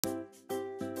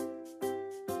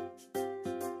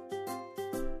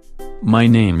My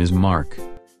name is Mark.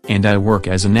 And I work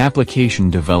as an application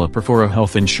developer for a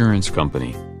health insurance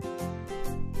company.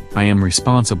 I am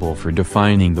responsible for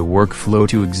defining the workflow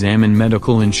to examine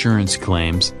medical insurance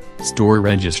claims, store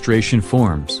registration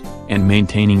forms, and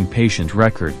maintaining patient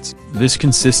records. This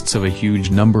consists of a huge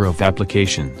number of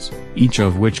applications, each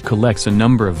of which collects a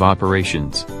number of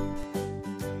operations.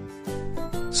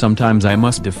 Sometimes I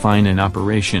must define an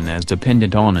operation as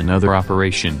dependent on another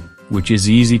operation, which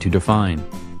is easy to define.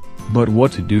 But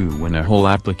what to do when a whole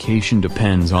application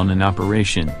depends on an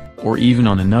operation, or even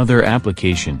on another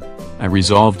application? I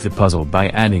resolved the puzzle by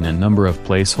adding a number of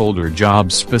placeholder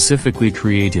jobs specifically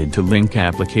created to link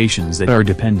applications that are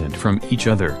dependent from each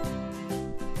other.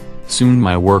 Soon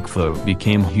my workflow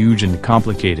became huge and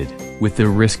complicated, with the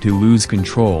risk to lose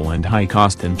control and high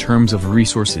cost in terms of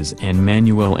resources and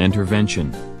manual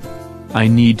intervention. I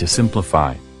need to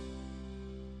simplify.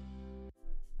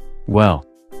 Well,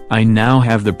 I now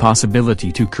have the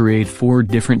possibility to create 4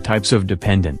 different types of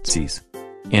dependencies.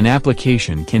 An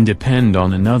application can depend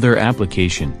on another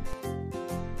application.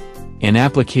 An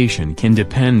application can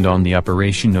depend on the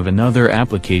operation of another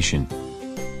application.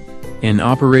 An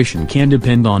operation can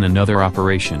depend on another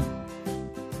operation.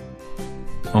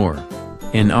 Or,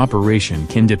 an operation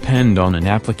can depend on an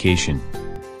application.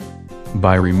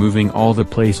 By removing all the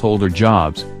placeholder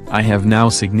jobs, I have now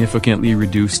significantly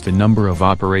reduced the number of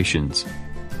operations.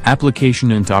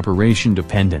 Application and operation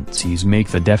dependencies make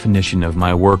the definition of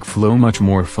my workflow much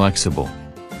more flexible.